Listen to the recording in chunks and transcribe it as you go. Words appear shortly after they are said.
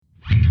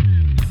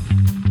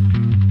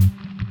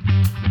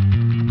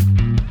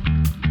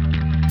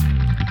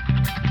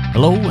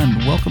Hello and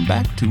welcome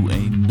back to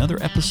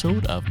another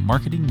episode of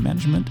Marketing,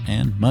 Management,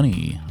 and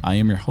Money. I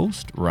am your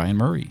host, Ryan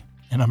Murray.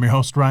 And I'm your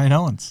host, Ryan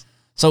Owens.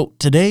 So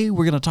today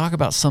we're going to talk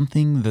about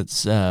something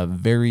that's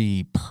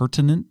very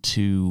pertinent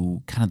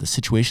to kind of the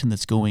situation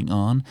that's going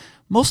on.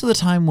 Most of the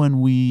time when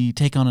we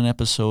take on an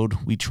episode,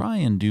 we try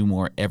and do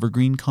more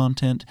evergreen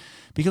content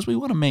because we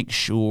want to make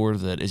sure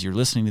that as you're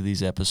listening to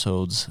these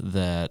episodes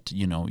that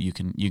you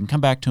can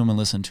come back to them and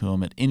listen to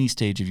them at any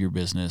stage of your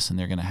business, and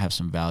they're going to have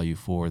some value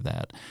for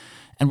that.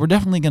 And we're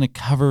definitely going to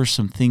cover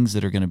some things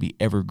that are going to be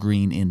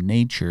evergreen in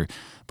nature,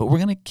 but we're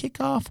going to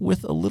kick off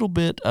with a little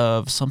bit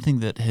of something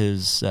that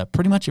has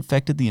pretty much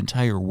affected the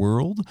entire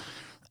world,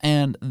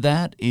 and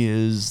that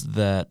is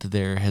that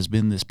there has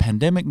been this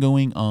pandemic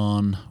going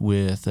on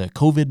with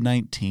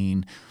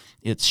COVID-19.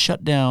 It's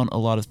shut down a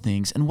lot of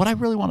things, and what I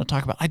really want to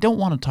talk about, I don't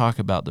want to talk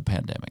about the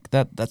pandemic.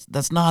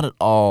 That's not at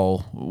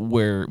all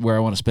where I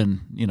want to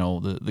spend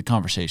the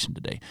conversation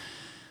today,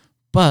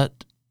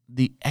 but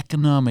the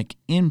economic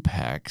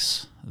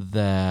impacts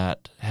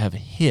that have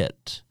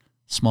hit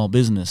small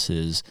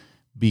businesses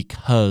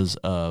because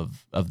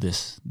of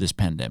this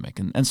pandemic,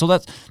 and so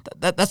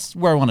that's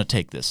where I want to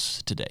take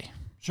this today.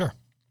 Sure.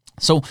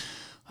 So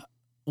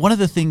one of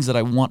the things that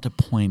I want to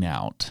point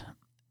out,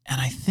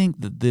 and I think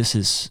that this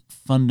is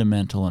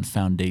fundamental and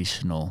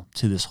foundational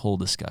to this whole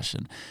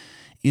discussion,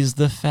 is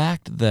the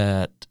fact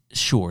that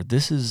sure,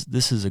 this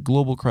is a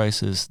global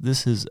crisis.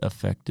 This has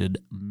affected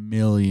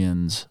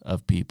millions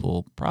of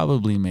people,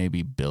 probably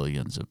maybe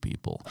billions of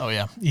people. Oh,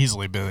 yeah,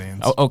 easily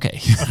billions. Oh, okay.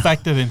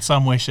 Affected in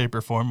some way, shape,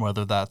 or form,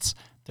 whether that's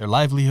their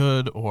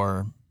livelihood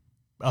or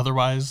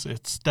otherwise,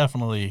 it's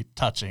definitely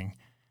touching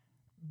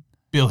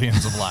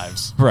billions of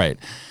lives. Right.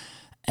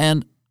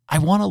 And I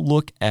want to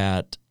look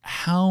at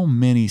how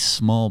many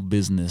small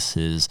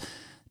businesses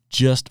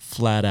just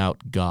flat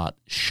out got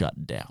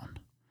shut down.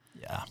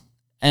 Yeah.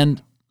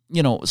 And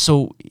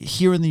so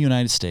here in the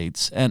United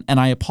States, and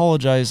I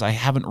apologize, I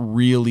haven't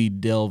really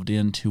delved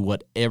into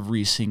what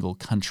every single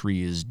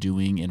country is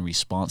doing in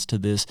response to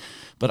this,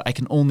 but I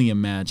can only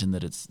imagine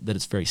that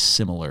it's very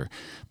similar.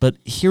 But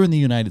here in the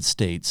United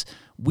States,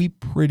 we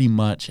pretty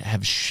much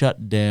have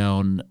shut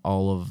down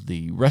all of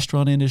the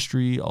restaurant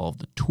industry, all of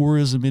the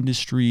tourism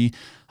industry.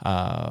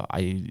 I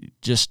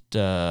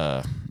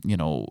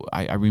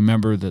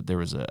remember that there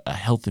was a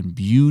health and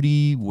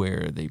beauty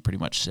where they pretty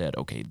much said,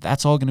 okay,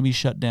 that's all going to be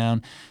shut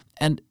down.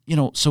 And,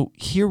 so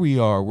here we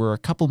are, we're a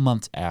couple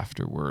months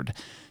afterward.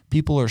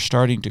 People are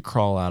starting to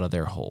crawl out of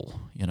their hole.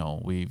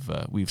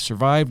 We've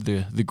survived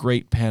the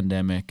great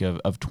pandemic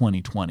of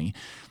 2020.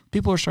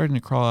 People are starting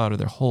to crawl out of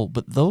their hole,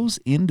 but those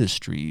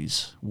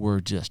industries were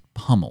just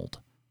pummeled.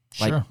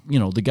 Sure.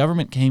 The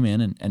government came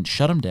in and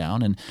shut them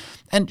down.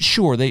 And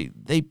sure, they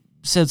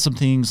said some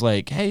things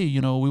like, hey,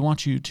 we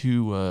want you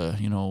to,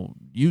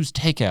 use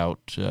takeout,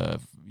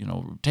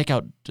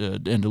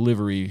 and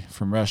delivery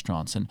from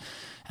restaurants. And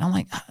I'm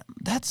like,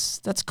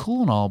 that's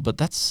cool and all, but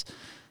that's,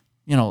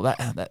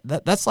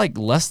 that's like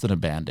less than a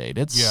Band-Aid.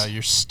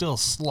 You're still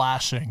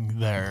slashing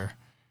the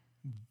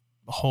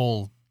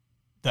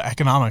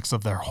economics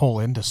of their whole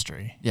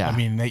industry. Yeah. I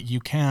mean, you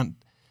can't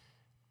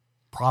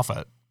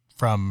profit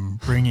from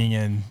bringing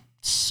in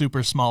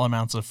super small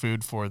amounts of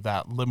food for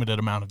that limited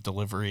amount of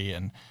delivery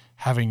and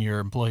having your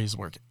employees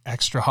work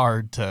extra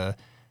hard to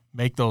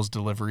make those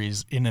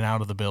deliveries in and out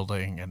of the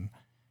building. And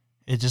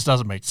it just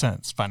doesn't make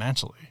sense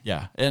financially.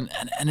 Yeah. And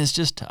it's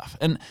just tough.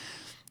 And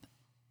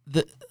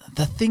the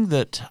thing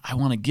that I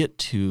want to get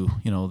to,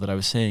 that I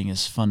was saying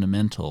is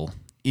fundamental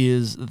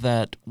is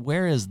that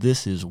whereas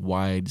this is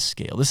wide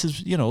scale, this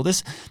is,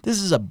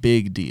 this is a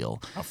big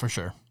deal. Oh, for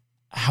sure.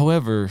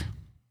 However,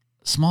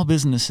 small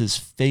businesses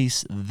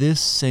face this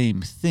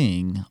same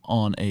thing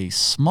on a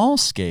small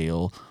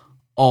scale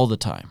all the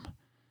time.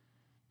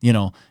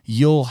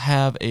 You'll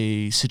have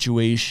a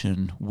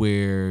situation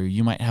where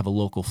you might have a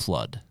local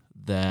flood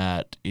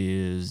that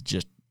is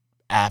just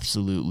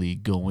absolutely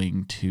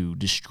going to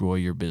destroy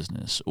your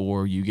business,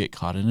 or you get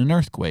caught in an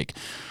earthquake,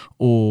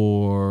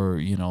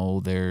 or,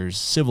 there's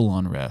civil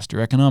unrest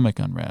or economic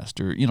unrest,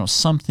 or,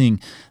 something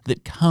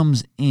that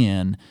comes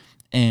in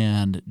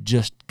and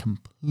just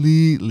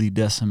completely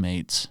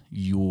decimates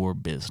your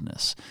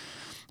business.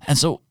 And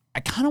so I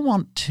kind of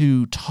want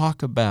to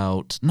talk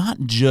about not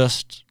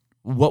just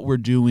what we're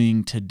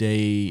doing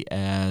today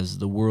as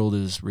the world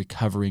is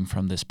recovering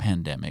from this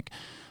pandemic,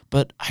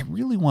 but I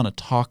really want to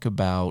talk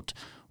about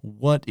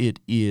what it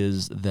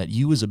is that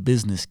you as a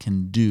business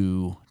can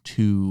do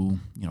to,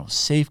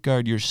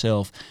 safeguard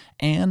yourself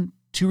and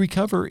to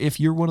recover if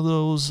you're one of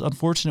those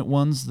unfortunate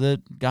ones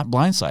that got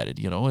blindsided.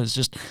 It's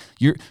just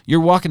you're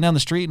walking down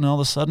the street and all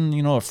of a sudden,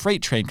 a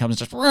freight train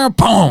comes and just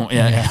boom.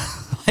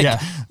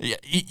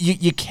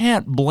 You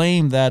can't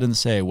blame that and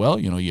say, well,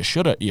 you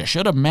should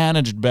have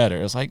managed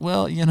better. It's like,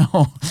 well,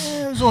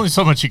 there's only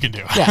so much you can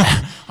do.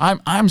 Yeah,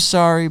 I'm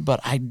sorry, but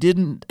I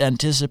didn't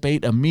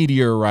anticipate a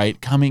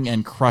meteorite coming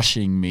and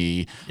crushing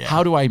me. Yeah.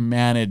 How do I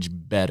manage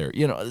better?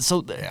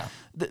 So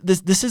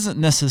this isn't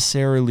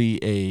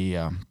necessarily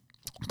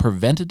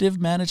preventative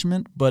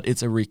management, but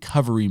it's a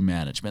recovery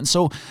management.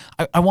 So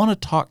I want to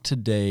talk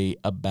today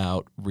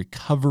about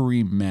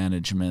recovery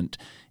management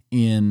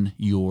in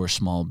your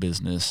small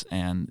business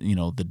and,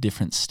 the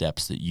different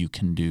steps that you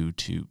can do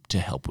to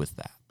help with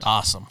that.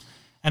 Awesome.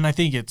 And I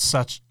think it's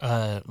such,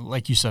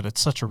 like you said,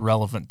 it's such a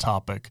relevant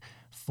topic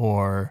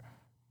for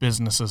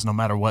businesses, no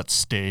matter what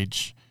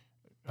stage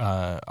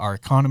our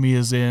economy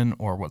is in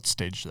or what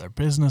stage their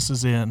business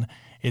is in.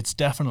 It's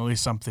definitely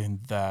something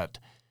that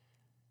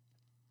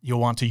you'll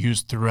want to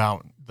use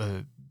throughout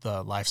the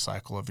life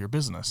cycle of your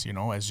business.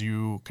 As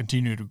you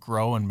continue to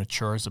grow and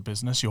mature as a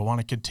business, you'll want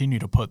to continue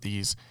to put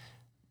these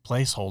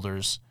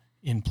placeholders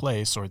in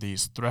place or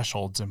these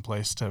thresholds in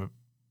place to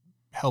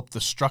help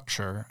the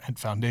structure and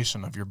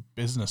foundation of your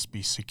business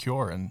be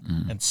secure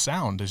and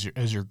sound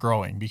as you're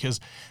growing. Because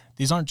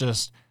this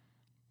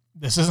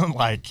isn't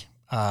like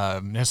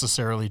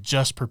necessarily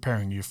just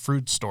preparing you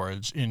food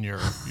storage in your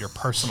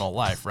personal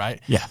life,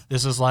 right? Yeah.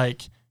 This is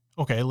like,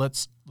 okay,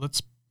 let's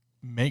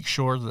make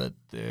sure that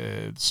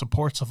the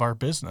supports of our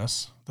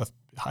business, the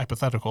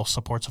hypothetical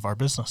supports of our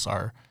business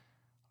are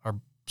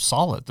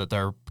solid, that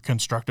they're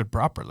constructed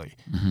properly.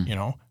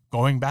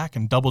 Going back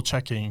and double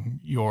checking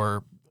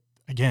your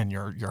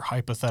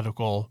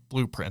hypothetical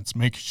blueprints,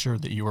 making sure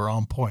that you are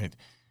on point,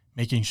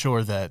 making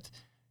sure that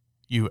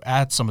you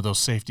add some of those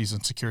safeties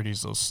and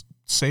securities, those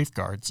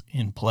safeguards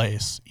in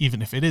place,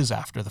 even if it is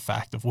after the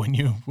fact of when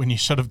you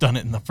should have done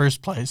it in the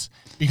first place,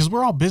 because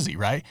we're all busy,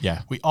 right?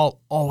 Yeah. We all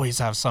always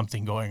have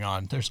something going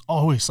on. There's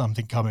always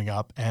something coming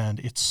up, and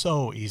it's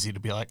so easy to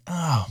be like,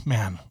 oh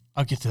man,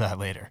 I'll get to that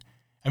later.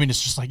 I mean,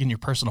 it's just like in your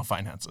personal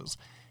finances.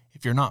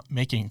 If you're not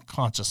making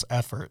conscious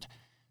effort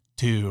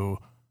to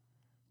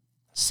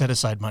set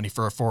aside money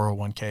for a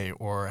 401k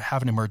or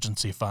have an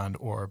emergency fund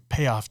or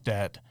pay off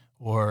debt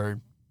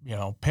or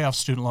pay off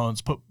student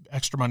loans, put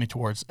extra money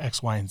towards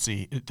X, Y, and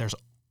Z. There's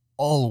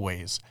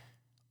always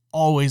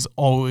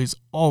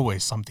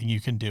something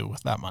you can do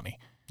with that money.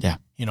 Yeah.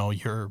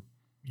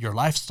 Your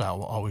lifestyle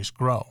will always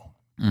grow.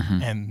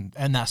 And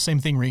that same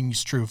thing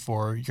rings true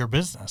for your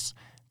business.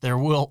 There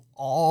will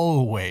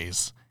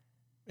always,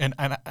 and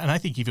I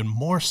think even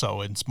more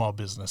so in small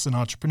business and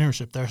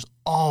entrepreneurship, there's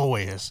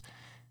always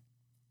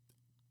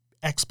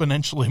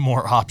exponentially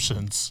more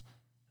options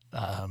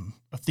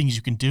of things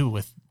you can do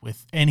with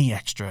any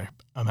extra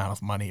amount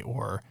of money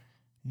or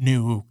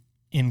new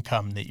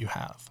income that you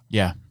have.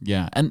 Yeah.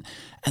 And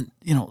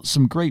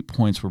some great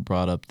points were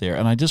brought up there.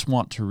 And I just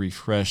want to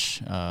refresh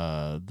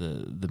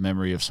the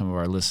memory of some of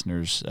our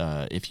listeners.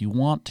 If you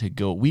want to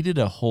go, we did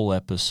a whole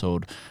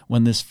episode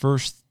when this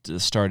first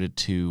started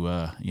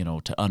to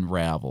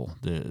unravel.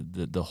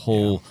 The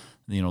whole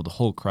the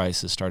whole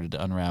crisis started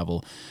to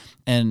unravel.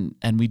 And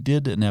we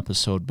did an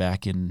episode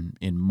back in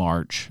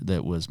March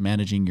that was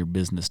managing your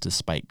business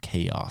despite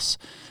chaos.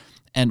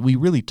 And we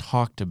really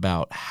talked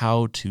about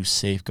how to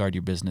safeguard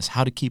your business,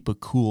 how to keep a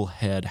cool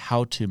head,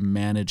 how to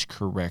manage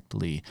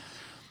correctly.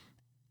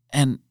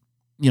 And,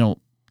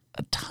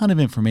 a ton of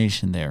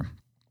information there.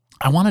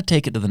 I want to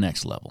take it to the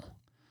next level.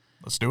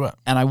 Let's do it.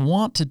 And I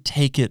want to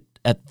take it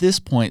at this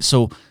point.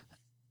 So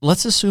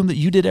let's assume that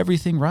you did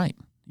everything right.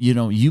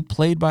 You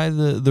played by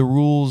the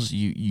rules.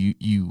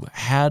 You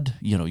had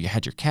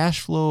your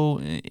cash flow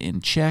in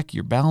check.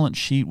 Your balance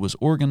sheet was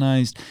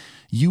organized.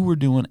 You were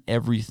doing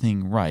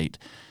everything right.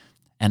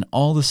 And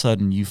all of a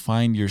sudden, you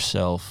find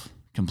yourself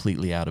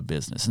completely out of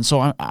business. And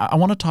so I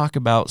want to talk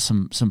about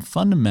some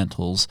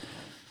fundamentals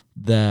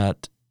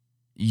that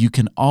you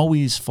can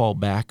always fall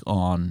back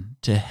on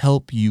to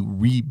help you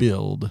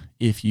rebuild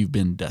if you've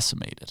been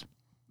decimated.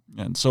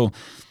 And so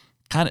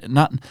kind of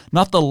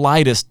not the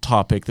lightest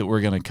topic that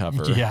we're going to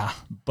cover,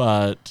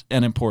 but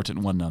an important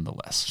one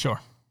nonetheless. Sure.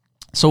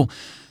 So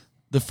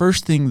the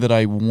first thing that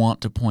I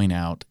want to point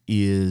out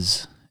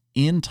is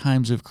in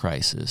times of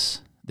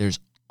crisis, there's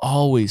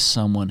always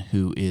someone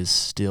who is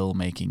still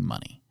making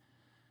money.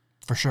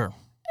 For sure.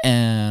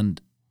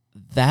 And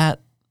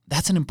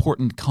that's an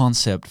important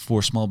concept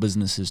for small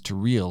businesses to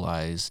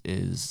realize,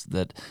 is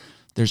that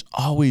there's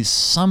always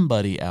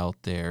somebody out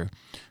there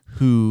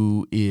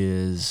who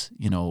is,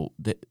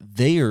 that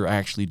they are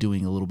actually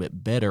doing a little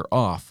bit better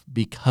off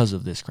because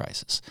of this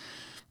crisis,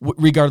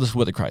 regardless of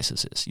what the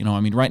crisis is.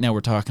 Right now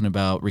we're talking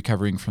about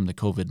recovering from the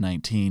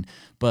COVID-19,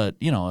 but,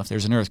 if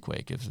there's an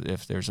earthquake,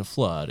 if there's a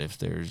flood, if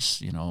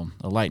there's,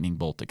 a lightning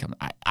bolt that comes,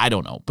 I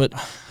don't know, but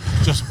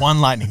just one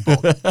lightning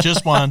bolt,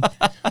 just one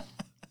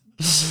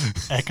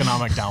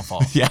economic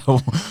downfall. Yeah.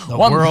 The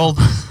world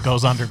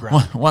goes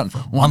underground. One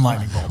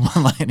lightning bolt.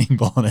 One lightning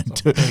bolt.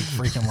 It's a big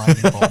freaking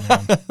lightning bolt,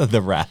 man.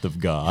 The wrath of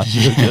God.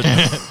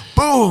 Just,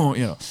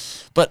 boom,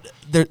 But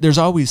there's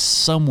always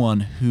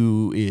someone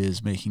who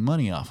is making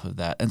money off of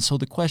that. And so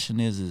the question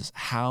is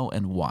how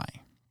and why?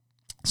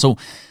 So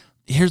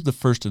here's the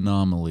first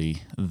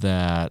anomaly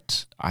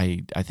that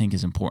I think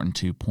is important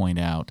to point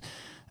out,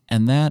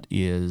 and that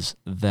is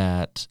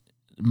that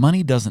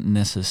money doesn't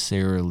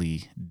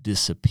necessarily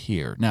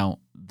disappear. Now,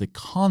 the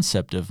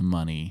concept of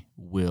money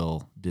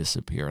will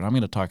disappear, and I'm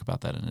going to talk about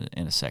that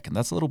in a second.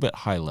 That's a little bit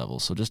high level,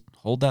 so just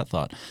hold that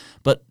thought.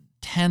 But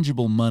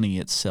tangible money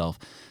itself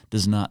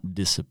does not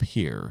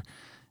disappear.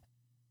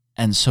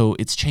 And so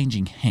it's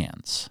changing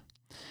hands.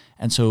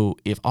 And so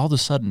if all of a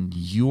sudden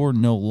you're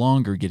no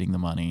longer getting the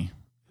money,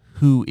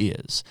 who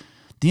is?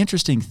 The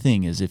interesting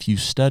thing is if you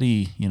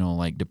study,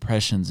 like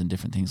depressions and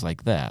different things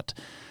like that,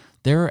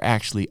 there are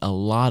actually a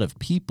lot of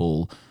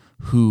people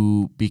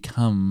who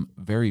become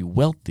very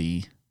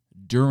wealthy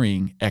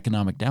during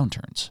economic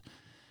downturns.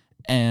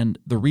 And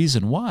the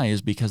reason why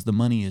is because the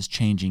money is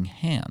changing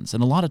hands.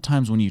 And a lot of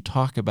times when you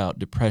talk about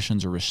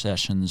depressions or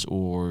recessions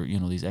or,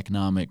 these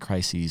economic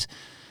crises,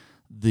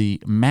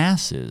 the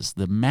masses,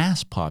 the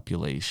mass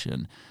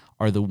population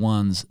are the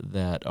ones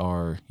that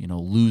are,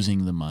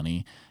 losing the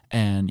money.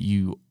 And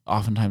you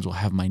oftentimes will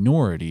have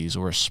minorities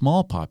or a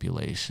small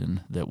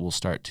population that will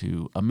start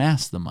to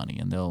amass the money,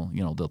 and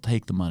they'll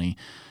take the money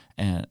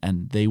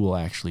and they will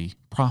actually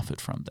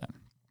profit from them.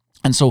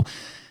 And so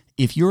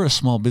if you're a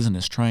small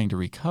business trying to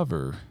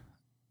recover,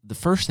 the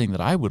first thing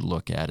that I would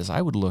look at is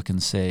I would look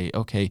and say,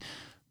 okay,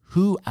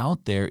 who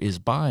out there is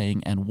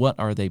buying and what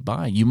are they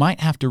buying? You might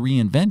have to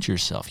reinvent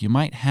yourself. You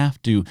might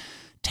have to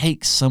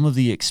take some of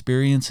the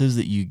experiences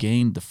that you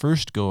gained the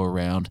first go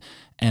around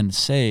and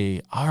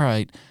say, all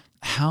right,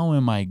 how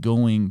am I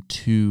going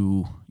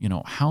to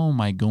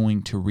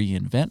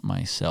reinvent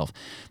myself?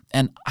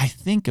 And I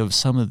think of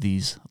some of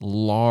these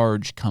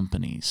large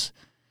companies,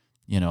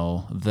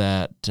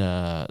 that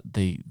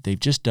they've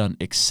just done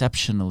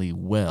exceptionally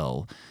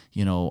well.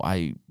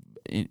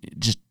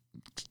 Just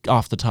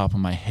off the top of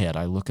my head,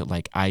 I look at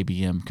like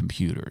IBM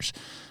computers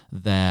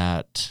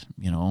that,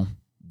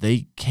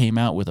 they came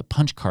out with a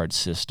punch card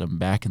system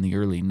back in the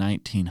early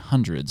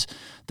 1900s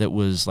that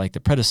was like the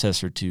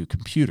predecessor to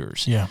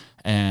computers. Yeah.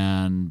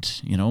 And,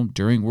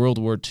 during World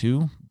War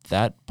II,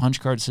 that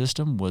punch card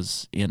system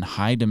was in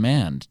high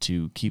demand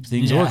to keep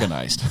things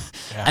organized.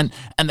 Yeah.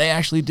 And they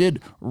actually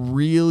did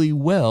really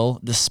well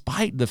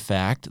despite the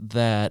fact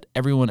that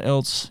everyone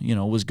else,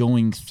 was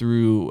going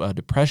through a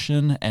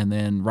depression and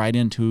then right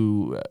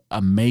into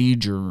a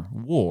major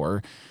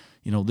war,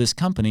 this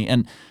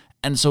company.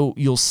 And so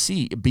you'll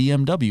see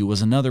BMW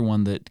was another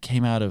one that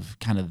came out of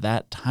kind of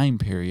that time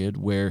period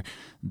where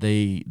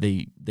they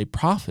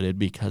profited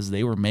because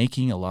they were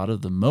making a lot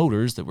of the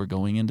motors that were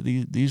going into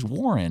these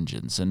war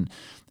engines. And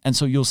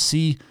so you'll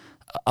see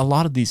a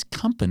lot of these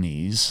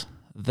companies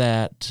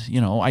that,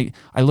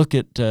 I look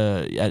at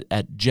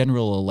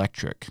General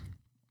Electric.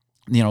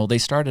 They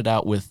started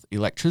out with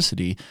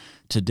electricity.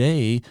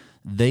 Today,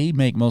 they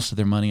make most of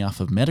their money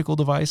off of medical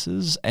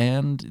devices,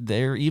 and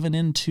they're even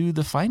into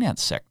the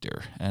finance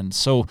sector. And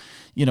so,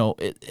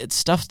 it's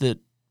stuff that,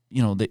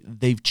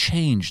 they've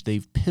changed,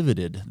 they've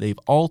pivoted, they've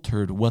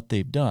altered what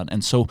they've done.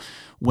 And so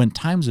when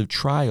times of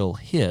trial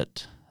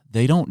hit,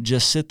 they don't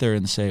just sit there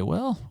and say,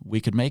 well,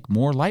 we could make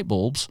more light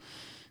bulbs.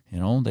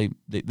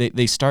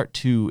 They start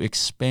to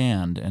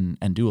expand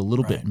and do a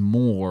little bit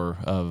more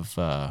of,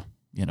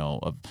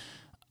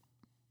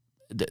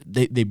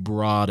 they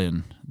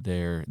broaden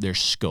their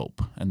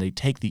scope, and they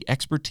take the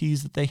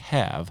expertise that they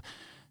have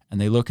and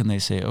they look and they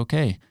say,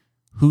 okay,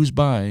 who's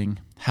buying?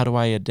 How do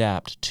I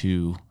adapt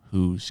to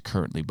who's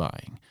currently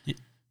buying?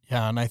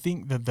 Yeah, and I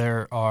think that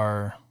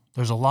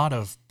there's a lot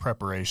of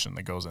preparation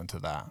that goes into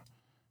that,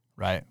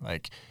 right?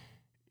 Like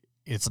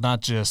it's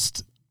not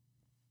just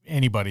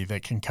anybody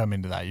that can come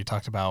into that. You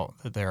talked about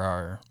that there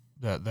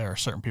are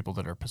certain people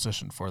that are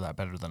positioned for that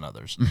better than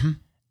others. Mm-hmm.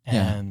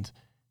 And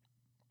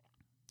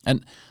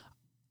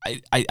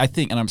I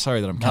think, and I'm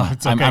sorry that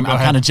I'm I'm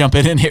kind of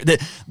jumping in here.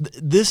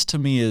 This to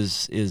me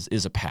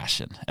is a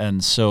passion,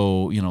 and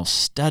so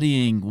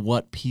studying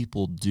what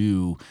people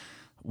do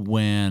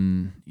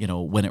when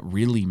it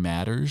really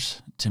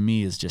matters to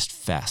me is just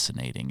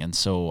fascinating. And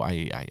so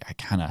I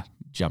kind of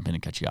jump in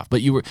and cut you off,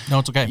 but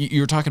it's okay.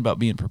 You were talking about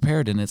being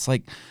prepared, and it's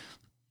like,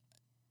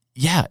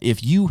 yeah,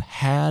 if you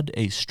had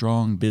a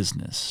strong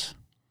business,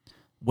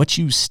 what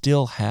you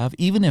still have,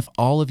 even if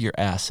all of your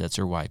assets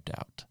are wiped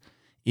out.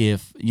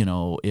 If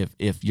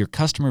your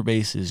customer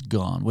base is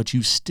gone, what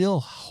you still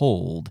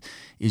hold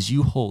is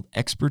you hold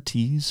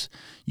expertise,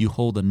 you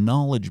hold a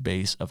knowledge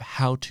base of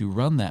how to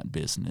run that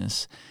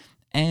business,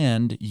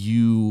 and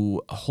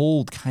you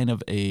hold kind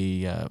of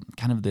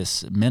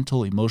this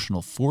mental,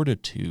 emotional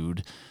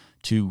fortitude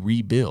to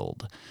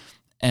rebuild.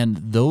 And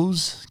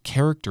those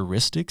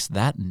characteristics,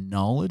 that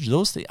knowledge,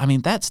 those things,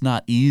 that's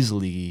not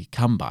easily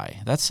come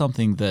by. That's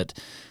something that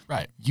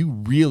you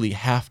really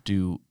have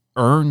to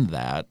earn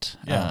that.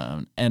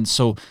 Yeah. And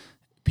so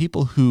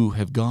people who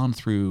have gone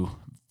through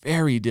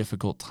very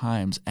difficult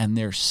times and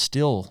they're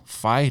still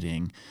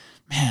fighting,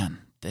 man,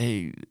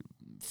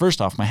 first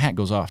off, my hat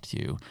goes off to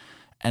you.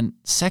 And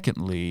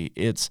secondly,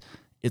 it's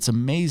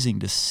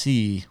amazing to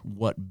see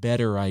what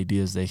better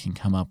ideas they can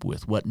come up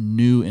with, what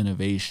new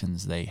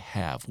innovations they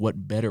have,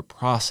 what better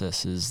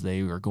processes they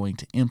are going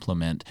to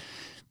implement,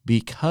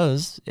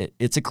 because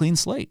it's a clean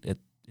slate.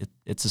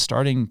 It's a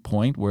starting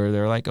point where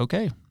they're like,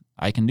 okay,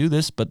 I can do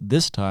this, but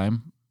this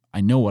time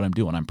I know what I'm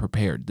doing. I'm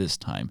prepared this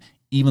time,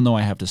 even though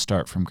I have to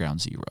start from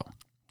ground zero.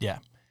 Yeah.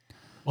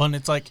 Well, and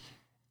it's like,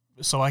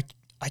 so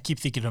I keep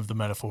thinking of the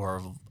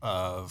metaphor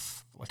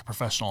of like a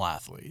professional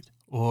athlete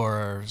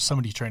or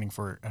somebody training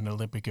for an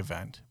Olympic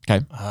event.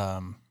 Okay.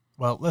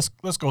 Well,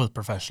 let's go with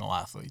professional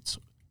athletes.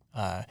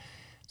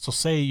 So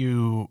say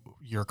you're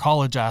a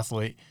college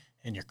athlete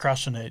and you're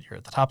crushing it, you're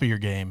at the top of your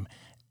game,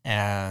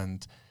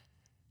 and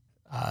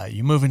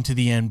you move into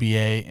the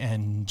NBA,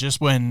 and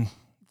just when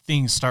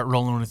things start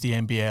rolling with the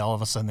NBA, all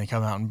of a sudden they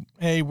come out and,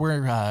 hey,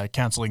 we're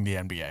canceling the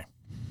NBA.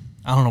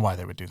 I don't know why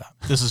they would do that.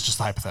 This is just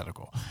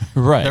hypothetical.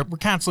 Right. We're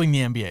canceling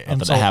the NBA.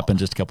 And that happened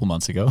just a couple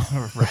months ago.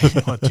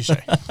 Right. Well, touche.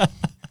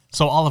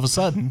 So all of a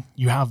sudden,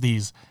 you have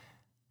these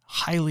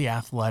highly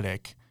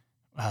athletic,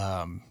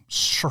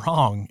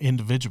 strong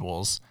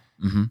individuals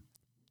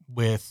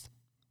with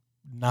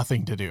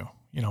nothing to do.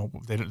 You know,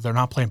 they're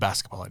not playing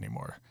basketball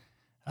anymore.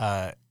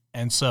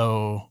 And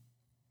so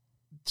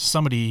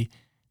somebody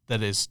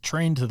that is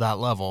trained to that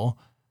level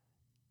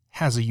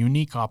has a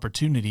unique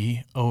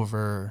opportunity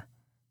over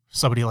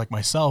somebody like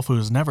myself who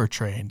is never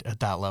trained at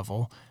that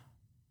level,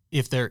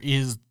 if there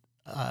is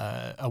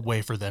a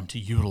way for them to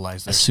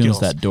utilize their skills. As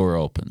soon as that door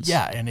opens.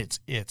 Yeah, and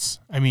it's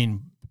I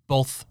mean,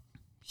 both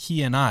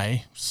he and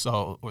I,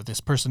 or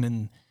this person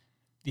in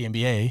the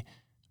NBA,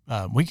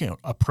 we can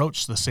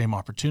approach the same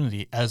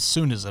opportunity as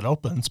soon as it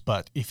opens,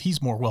 but if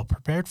he's more well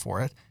prepared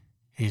for it,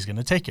 he's going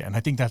to take it. And I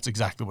think that's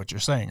exactly what you're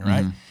saying,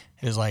 right?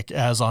 Is like,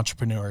 as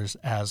entrepreneurs,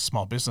 as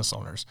small business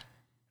owners,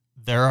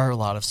 there are a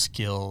lot of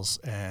skills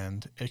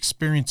and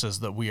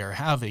experiences that we are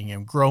having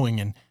and growing.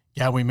 And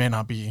yeah, we may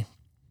not be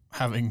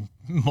having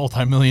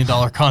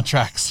multi-million-dollar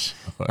contracts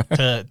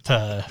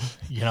to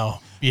be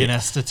an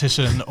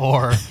esthetician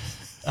or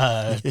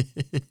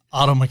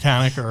auto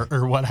mechanic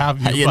or what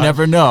have you. You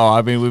never know.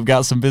 I mean, we've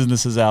got some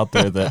businesses out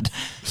there that.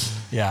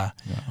 Yeah.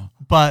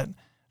 But,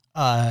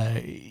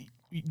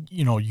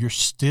 you're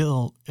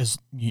still, as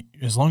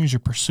long as you're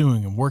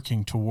pursuing and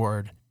working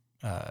toward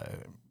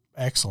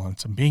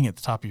excellence and being at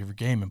the top of your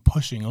game and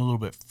pushing a little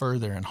bit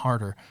further and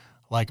harder,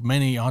 like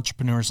many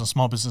entrepreneurs and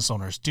small business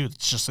owners do.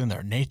 It's just in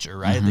their nature,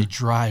 right? They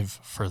drive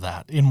for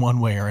that in one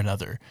way or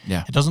another.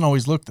 Yeah. It doesn't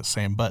always look the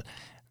same, but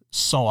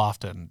so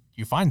often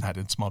you find that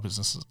in small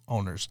business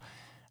owners.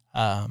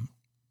 But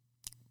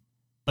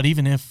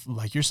even if,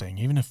 like you're saying,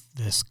 even if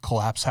this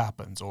collapse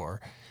happens or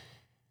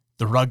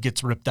the rug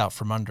gets ripped out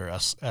from under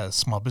us as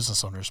small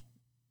business owners,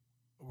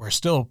 we're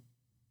still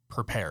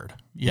prepared.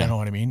 You know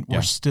what I mean? Yeah.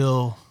 We're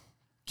still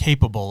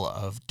capable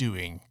of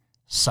doing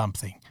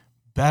something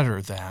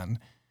better than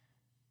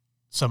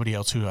somebody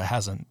else who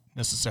hasn't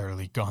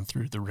necessarily gone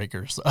through the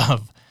rigors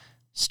of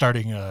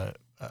starting or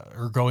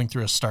going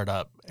through a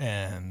startup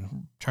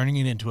and turning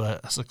it into a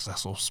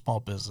successful small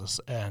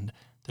business. And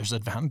there's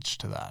advantage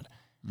to that.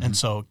 And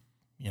so,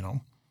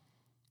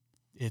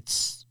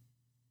 it's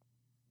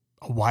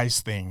a wise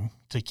thing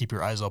to keep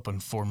your eyes open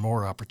for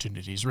more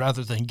opportunities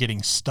rather than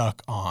getting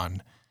stuck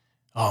on,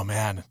 oh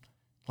man,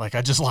 like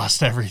I just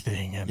lost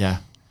everything. And yeah.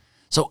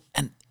 So,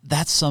 and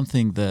that's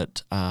something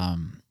that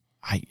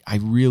I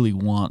really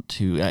want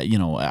to,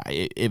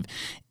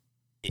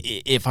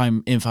 if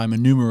I'm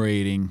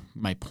enumerating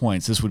my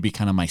points, this would be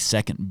kind of my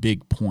second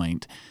big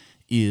point,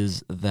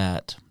 is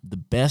that the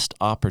best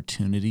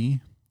opportunity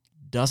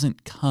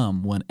doesn't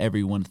come when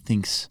everyone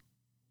thinks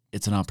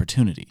it's an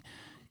opportunity.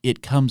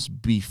 It comes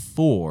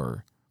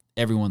before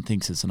everyone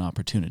thinks it's an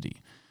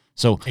opportunity.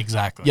 So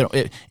exactly,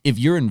 if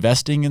you're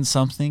investing in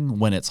something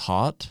when it's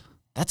hot,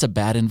 that's a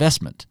bad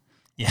investment.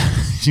 Yeah.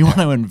 You want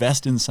to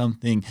invest in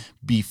something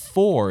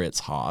before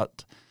it's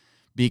hot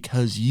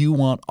because you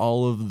want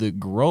all of the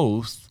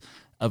growth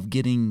of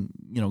getting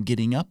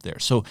up there.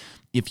 So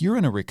if you're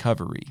in a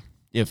recovery,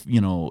 if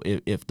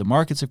the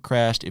markets have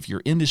crashed, if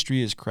your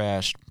industry has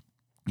crashed,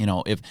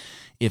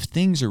 if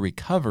things are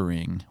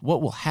recovering,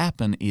 what will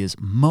happen is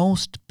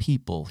most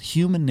people,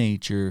 human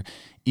nature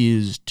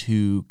is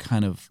to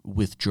kind of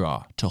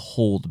withdraw, to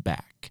hold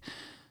back.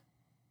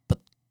 But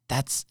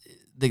that's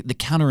the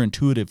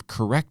counterintuitive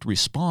correct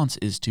response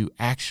is to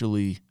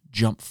actually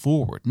jump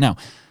forward. Now,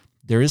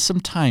 there is some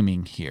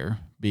timing here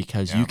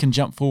because you can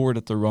jump forward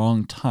at the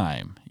wrong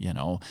time,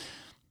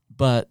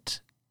 but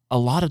a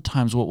lot of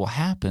times what will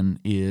happen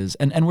is,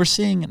 and we're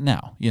seeing it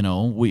now,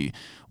 we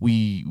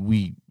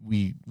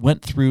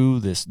went through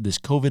this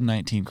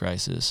COVID-19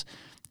 crisis,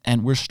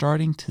 and we're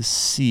starting to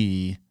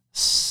see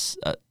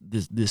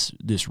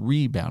this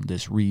rebound,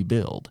 this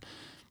rebuild.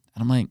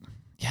 And I'm like,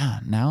 yeah,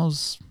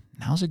 now's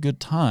a good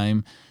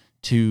time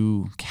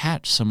to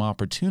catch some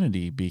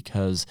opportunity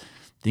because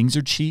things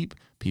are cheap.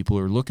 People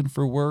are looking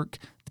for work.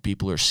 The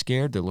people are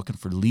scared. They're looking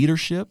for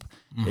leadership.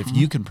 If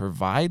you can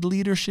provide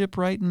leadership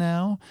right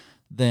now,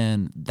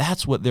 then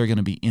that's what they're going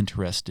to be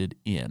interested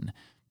in.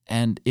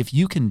 And if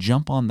you can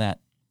jump on that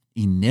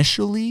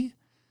initially,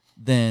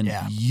 then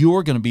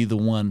you're going to be the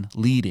one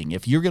leading.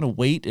 If you're going to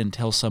wait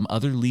until some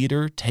other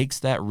leader takes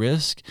that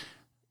risk,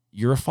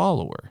 you're a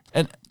follower.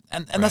 And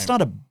that's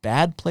not a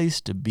bad place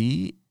to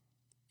be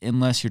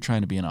unless you're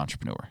trying to be an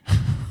entrepreneur.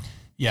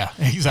 Yeah,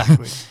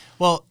 exactly.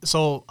 Well,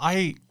 so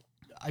I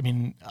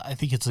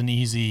think it's an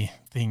easy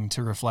thing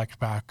to reflect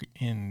back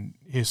in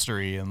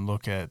history and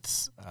look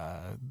at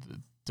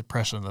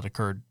depression that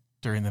occurred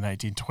during the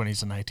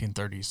 1920s and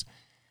 1930s,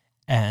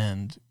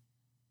 and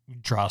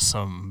draw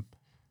some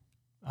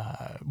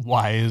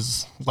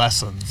wise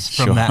lessons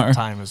from that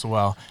time as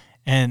well.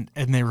 And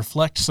they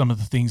reflect some of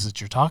the things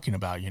that you're talking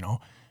about,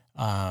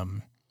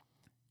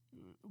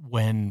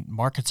 when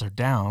markets are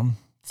down,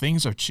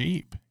 things are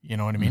cheap, you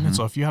know what I mean? And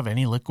so if you have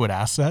any liquid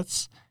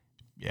assets,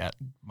 it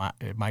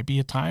might be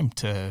a time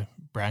to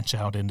branch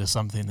out into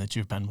something that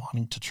you've been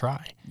wanting to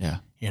try,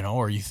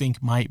 or you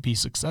think might be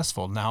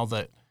successful now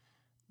that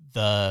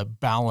the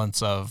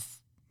balance of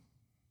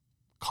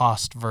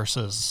cost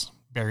versus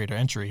barrier to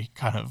entry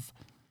kind of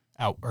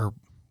out or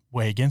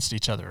weigh against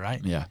each other,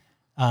 right? Yeah.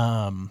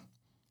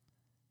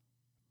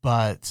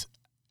 But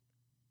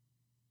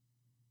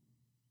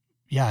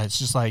it's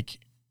just like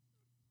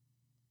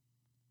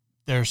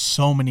there's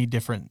so many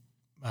different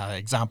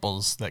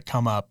examples that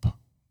come up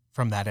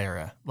from that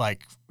era,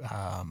 like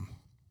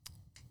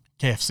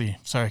KFC.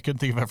 Sorry, I couldn't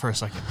think of it for a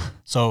second.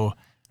 So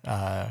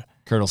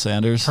Colonel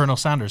Sanders.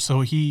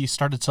 So he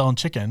started selling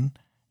chicken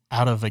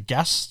out of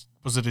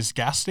was it his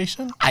gas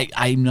station?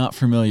 I'm not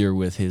familiar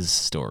with his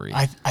story.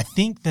 I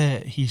think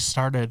that he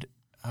started,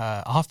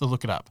 I'll have to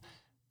look it up,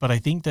 but I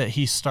think that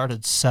he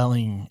started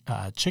selling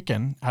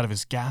chicken out of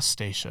his gas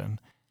station.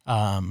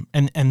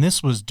 And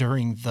this was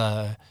during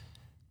the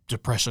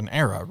Depression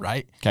era,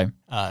 right? Okay.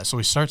 So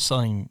he starts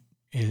selling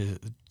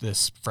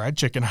this fried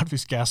chicken out of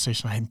his gas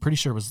station. I'm pretty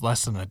sure it was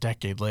less than a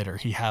decade later.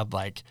 He had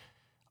like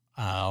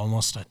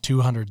almost a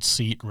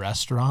 200-seat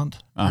restaurant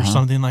or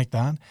something like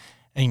that.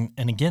 And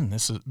again,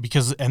 this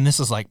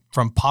is like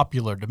from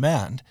popular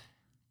demand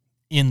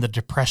in the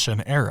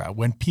Depression era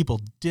when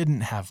people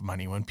didn't have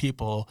money, when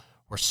people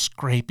were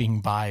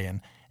scraping by,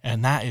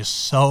 and that is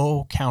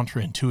so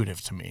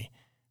counterintuitive to me,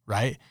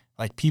 right?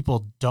 Like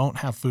people don't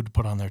have food to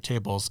put on their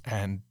tables,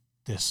 and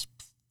this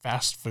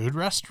fast food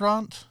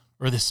restaurant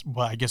or this,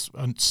 I guess,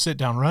 a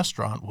sit-down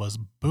restaurant was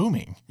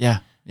booming. Yeah.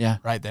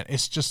 Right? That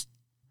it's just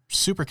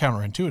super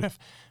counterintuitive.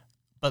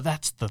 But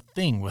that's the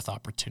thing with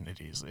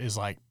opportunities is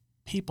like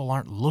people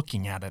aren't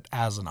looking at it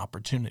as an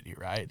opportunity,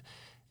 right?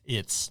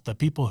 It's the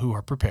people who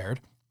are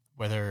prepared,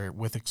 whether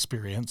with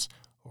experience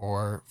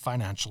or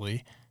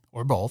financially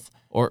or both.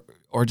 Or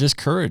just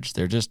courage.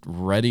 They're just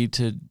ready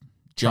to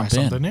jump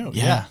try in. Something new.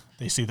 Yeah.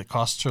 They see the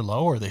costs are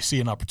low, or they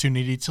see an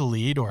opportunity to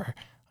lead or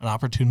an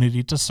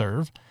opportunity to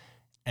serve,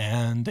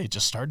 and they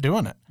just start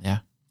doing it. Yeah.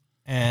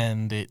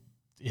 And it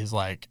is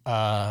like,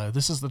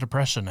 this is the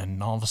Depression,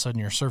 and all of a sudden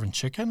you're serving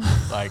chicken?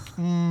 Like,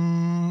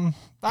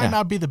 might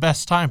not be the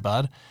best time,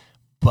 bud.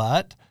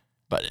 But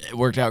it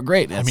worked out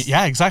great. I mean,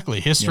 yeah, exactly.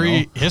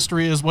 History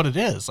is what it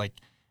is. Like,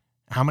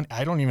 how many?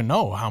 I don't even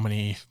know how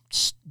many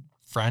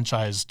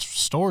franchised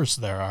stores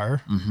there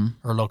are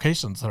or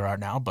locations there are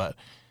now. But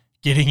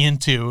getting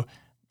into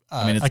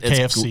a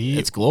KFC,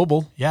 it's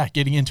global. Yeah,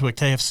 getting into a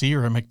KFC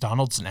or a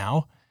McDonald's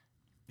now,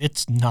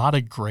 it's not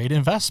a great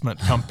investment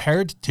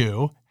compared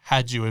to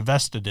had you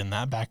invested in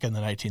that back in the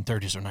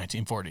 1930s or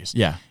 1940s.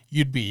 Yeah,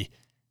 you'd be.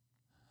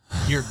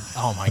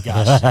 Oh my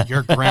gosh,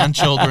 your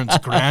grandchildren's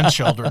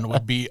grandchildren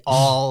would be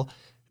all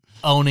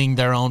owning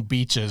their own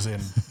beaches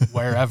and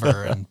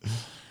wherever. And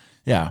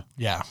yeah.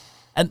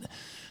 And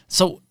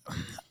so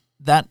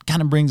that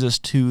kind of brings us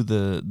to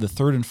the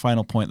third and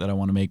final point that I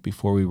want to make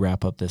before we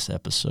wrap up this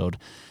episode.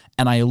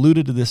 And I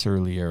alluded to this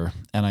earlier,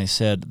 and I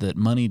said that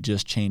money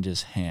just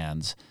changes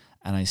hands.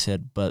 And I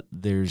said, but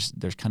there's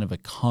kind of a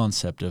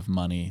concept of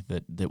money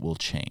that will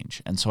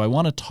change. And so I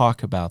want to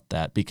talk about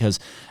that because,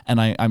 and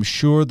I'm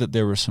sure that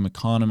there were some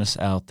economists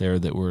out there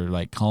that were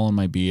like calling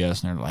my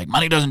BS, and they're like,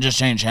 money doesn't just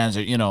change hands,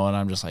 and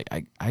I'm just like,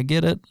 I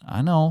get it.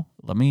 I know.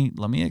 Let me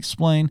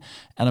explain.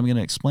 And I'm going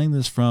to explain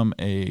this from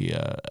a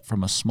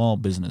small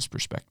business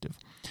perspective.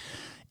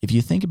 If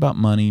you think about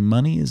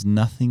money is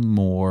nothing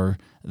more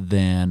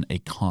than a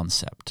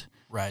concept.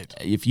 Right.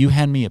 If you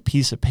hand me a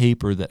piece of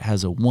paper that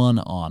has a 1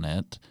 on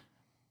it,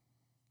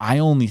 I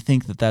only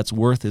think that that's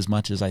worth as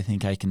much as I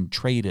think I can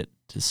trade it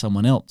to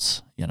someone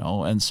else,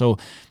 And so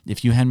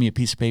if you hand me a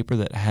piece of paper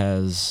that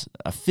has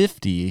a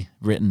 50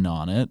 written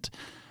on it,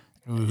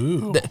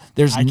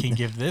 I can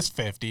give this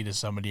 50 to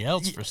somebody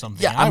else for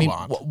something I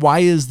want. Why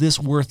is this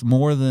worth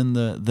more than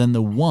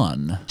the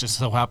 1? Just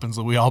so happens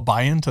that we all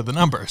buy into the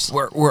numbers.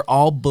 We're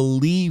all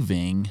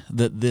believing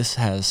that this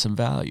has some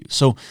value.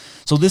 So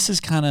this is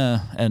kind of,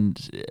 and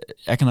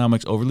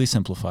economics overly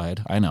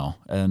simplified, I know,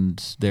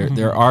 and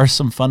there are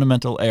some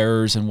fundamental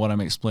errors in what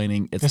I'm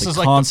explaining. It's this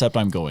the concept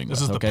I'm going with.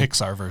 This is the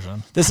Pixar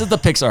version. This is the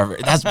Pixar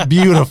version. That's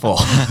beautiful.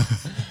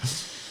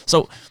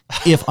 So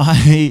if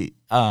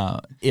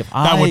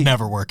that would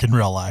never work in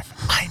real life.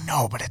 I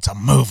know, but it's a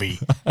movie.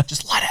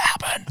 Just let it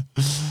happen.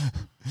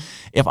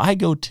 If I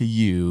go to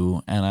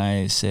you and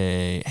I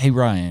say, "Hey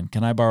Ryan,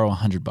 can I borrow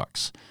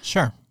 $100?"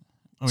 Sure.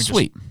 Let me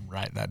Sweet. Just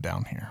write that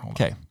down here.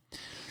 Okay.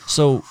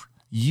 So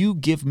you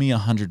give me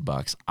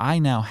 $100. I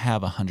now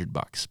have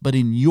 $100, but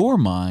in your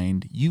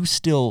mind, you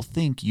still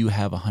think you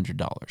have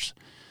 $100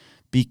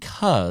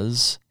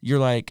 because you're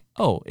like,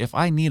 oh, if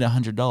I need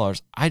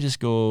 $100, I just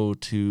go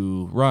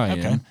to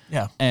Ryan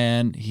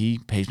and he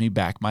pays me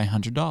back my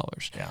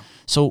 $100. Yeah.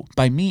 So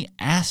by me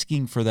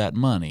asking for that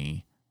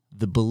money,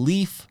 the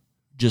belief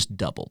just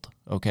doubled.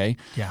 Okay.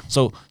 Yeah.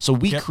 So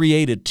we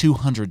created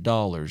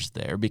 $200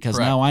 there because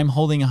now I'm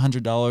holding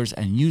 $100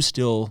 and you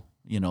still,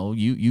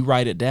 you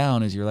write it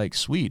down as you're like,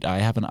 sweet, I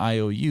have an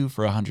IOU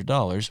for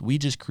 $100. We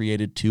just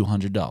created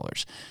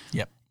 $200.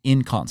 Yep.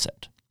 In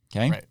concept.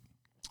 Okay. Right.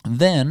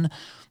 Then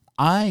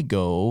I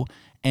go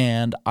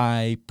and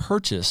I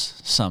purchase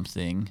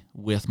something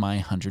with my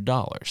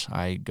 $100.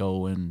 I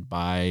go and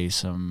buy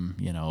some,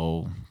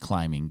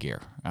 climbing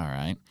gear. All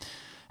right.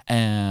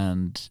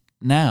 And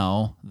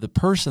now the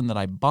person that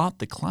I bought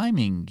the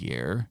climbing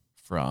gear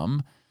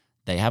from,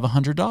 they have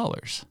 $100.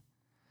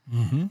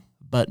 Mm-hmm.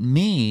 But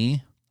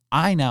me,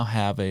 I now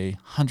have a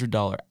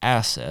 $100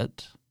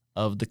 asset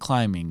of the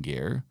climbing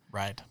gear.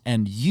 Right.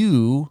 And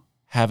you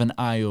have an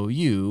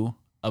IOU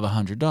of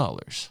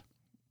 $100.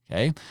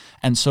 Okay.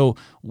 And so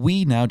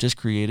we now just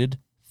created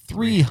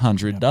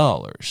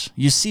 $300.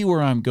 You see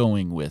where I'm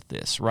going with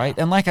this, right?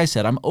 And like I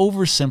said, I'm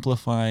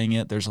oversimplifying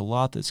it. There's a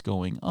lot that's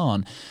going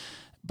on.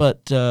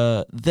 But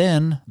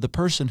then the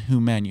person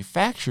who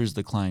manufactures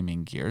the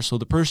climbing gear, so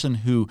the person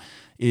who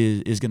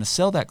is going to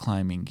sell that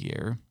climbing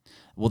gear,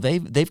 well,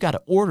 they've got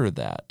to order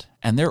that.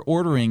 And they're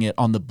ordering it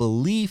on the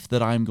belief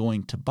that I'm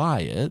going to buy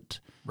it.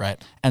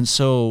 Right. And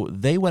so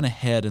they went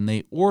ahead and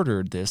they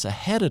ordered this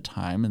ahead of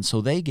time. And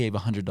so they gave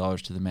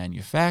 $100 to the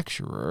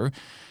manufacturer.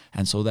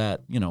 And so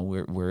that,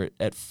 we're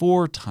at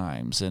 4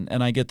 times.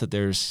 And I get that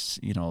there's,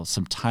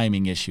 some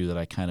timing issue that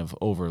I kind of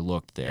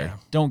overlooked there. Yeah.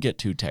 Don't get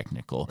too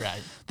technical.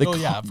 Right.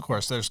 Of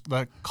course. There's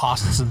the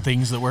costs and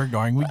things that we're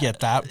ignoring. We get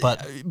that.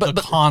 But the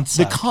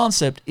concept. The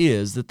concept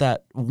is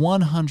that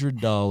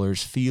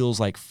 $100 feels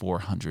like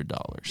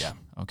 $400. Yeah.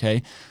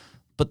 Okay.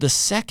 But the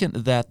second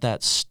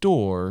that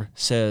store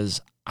says,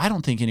 I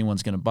don't think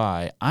anyone's going to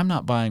buy, I'm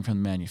not buying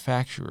from the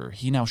manufacturer,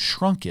 he now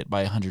shrunk it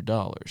by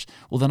 $100.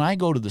 Well, then I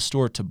go to the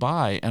store to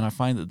buy, and I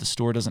find that the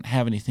store doesn't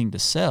have anything to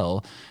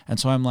sell. And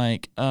so I'm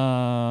like,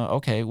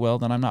 okay, well,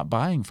 then I'm not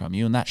buying from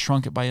you. And that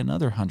shrunk it by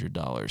another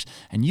 $100.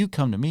 And you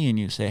come to me and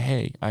you say,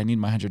 hey, I need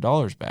my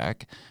 $100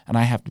 back, and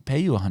I have to pay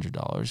you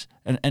 $100.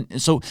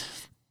 And so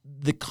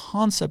the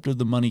concept of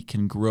the money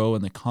can grow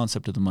and the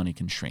concept of the money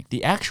can shrink.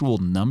 The actual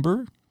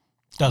number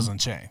doesn't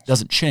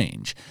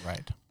change.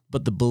 Right.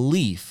 But the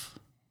belief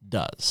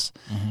does.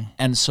 Mm-hmm.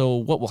 And so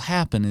what will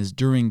happen is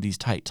during these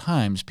tight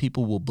times,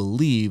 people will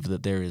believe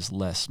that there is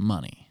less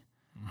money.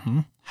 Mm-hmm.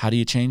 How do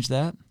you change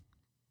that?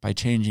 By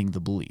changing the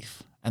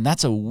belief. And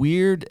that's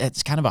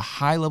it's kind of a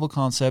high level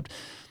concept.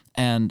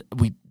 And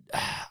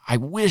I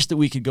wish that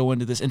we could go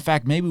into this. In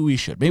fact, maybe we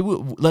should.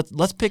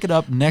 Let's pick it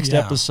up next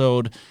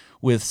episode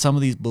with some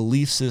of these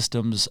belief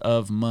systems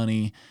of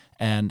money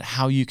and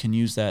how you can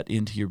use that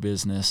into your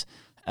business.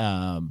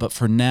 But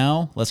for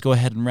now, let's go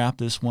ahead and wrap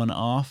this one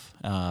off.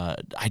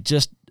 I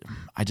just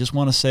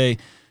want to say,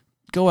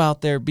 go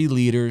out there, be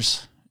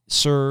leaders,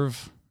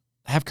 serve,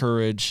 have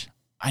courage.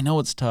 I know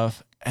it's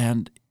tough.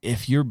 And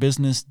if your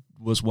business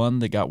was one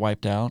that got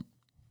wiped out,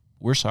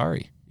 we're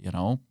sorry,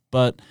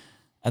 but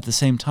at the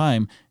same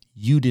time,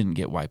 you didn't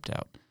get wiped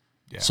out.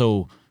 Yeah.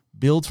 So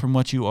build from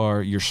what you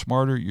are. You're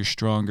smarter, you're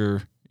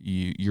stronger,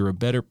 you're a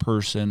better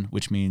person,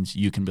 which means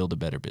you can build a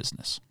better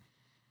business.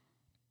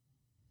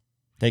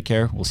 Take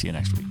care. We'll see you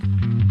next week.